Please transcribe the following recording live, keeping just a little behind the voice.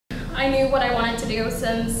I knew what I wanted to do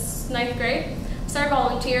since 9th grade. I started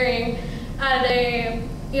volunteering at a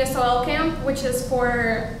ESOL camp, which is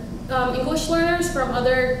for English learners from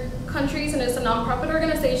other countries, and it's a nonprofit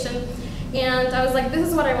organization. And I was like, this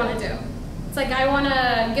is what I want to do. It's like, I want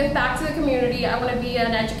to give back to the community. I want to be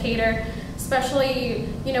an educator, especially,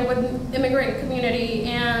 with immigrant community,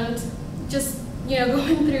 and just,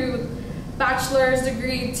 going through bachelor's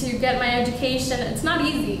degree to get my education. It's not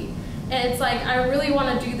easy. And it's like, I really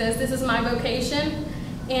want to do this. This is my vocation.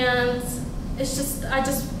 And it's just,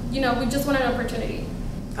 we just want an opportunity.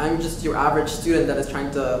 I'm just your average student that is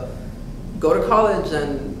trying to go to college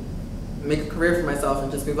and make a career for myself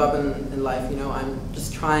and just move up in life. I'm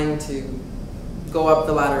just trying to go up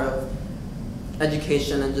the ladder of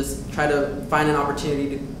education and just try to find an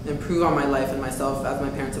opportunity to improve on my life and myself, as my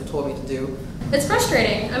parents have told me to do. It's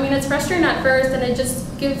frustrating. I mean, it's frustrating at first, and it just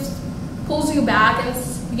pulls you back, and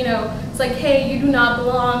it's like, hey, you do not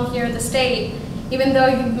belong here in the state, even though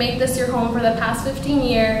you've made this your home for the past 15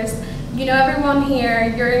 years. You know everyone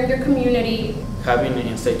here, you're in your community. Having an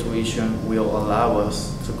in-state tuition will allow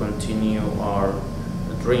us to continue our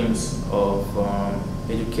dreams of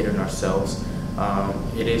educating ourselves.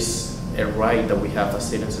 It is a right that we have as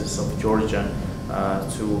citizens of Georgia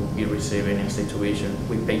to be receiving in-state tuition.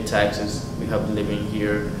 We pay taxes. We have been living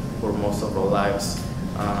here for most of our lives.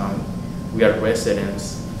 We are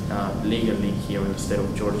residents legally here in the state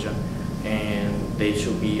of Georgia, and they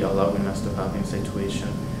should be allowing us to have in-state tuition.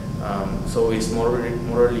 So it's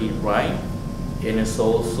morally right, and it's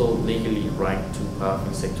also legally right to have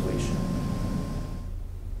in-state tuition.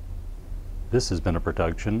 This has been a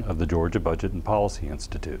production of the Georgia Budget and Policy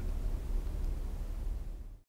Institute.